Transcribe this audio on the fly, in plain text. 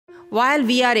While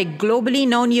we are a globally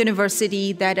known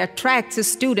university that attracts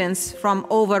students from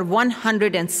over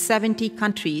 170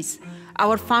 countries,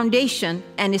 our foundation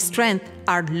and strength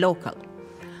are local.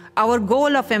 Our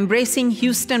goal of embracing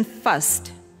Houston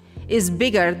first is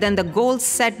bigger than the goals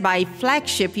set by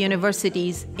flagship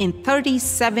universities in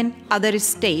 37 other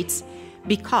states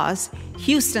because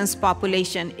Houston's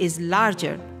population is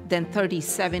larger than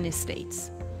 37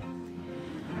 states.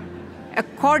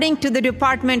 According to the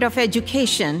Department of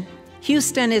Education,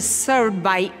 Houston is served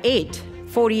by 8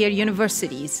 four-year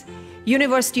universities.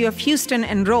 University of Houston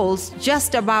enrolls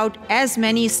just about as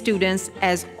many students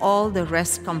as all the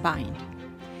rest combined.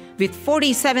 With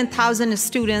 47,000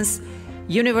 students,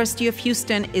 University of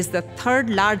Houston is the third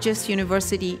largest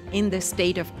university in the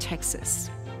state of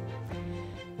Texas.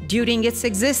 During its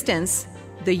existence,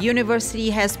 the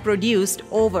university has produced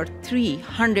over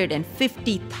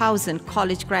 350,000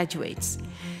 college graduates.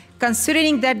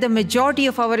 Considering that the majority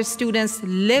of our students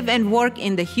live and work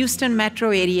in the Houston metro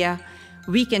area,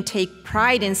 we can take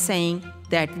pride in saying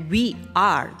that we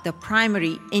are the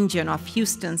primary engine of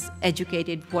Houston's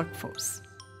educated workforce.